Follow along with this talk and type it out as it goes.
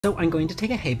So I'm going to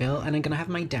take a hay bale and I'm gonna have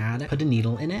my dad put a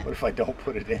needle in it. What if I don't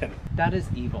put it in? That is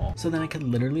evil. So then I could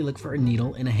literally look for a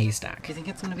needle in a haystack. Do you think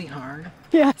it's gonna be hard?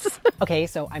 Yes. Okay,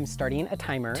 so I'm starting a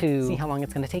timer to see how long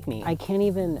it's gonna take me. I can't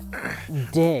even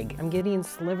dig. I'm getting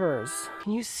slivers.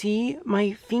 Can you see?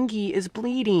 My fingy is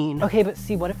bleeding. Okay, but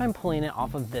see, what if I'm pulling it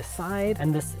off of this side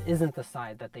and this isn't the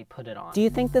side that they put it on? Do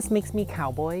you think this makes me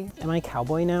cowboy? Am I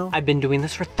cowboy now? I've been doing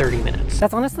this for 30 minutes.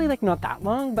 That's honestly like not that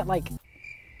long, but like,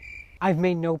 I've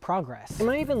made no progress. Am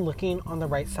I even looking on the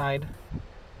right side?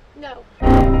 No.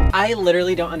 I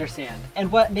literally don't understand.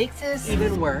 And what makes this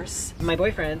even worse, my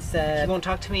boyfriend said he won't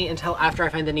talk to me until after I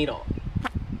find the needle.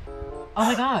 Oh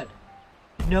my God.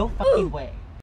 No fucking way.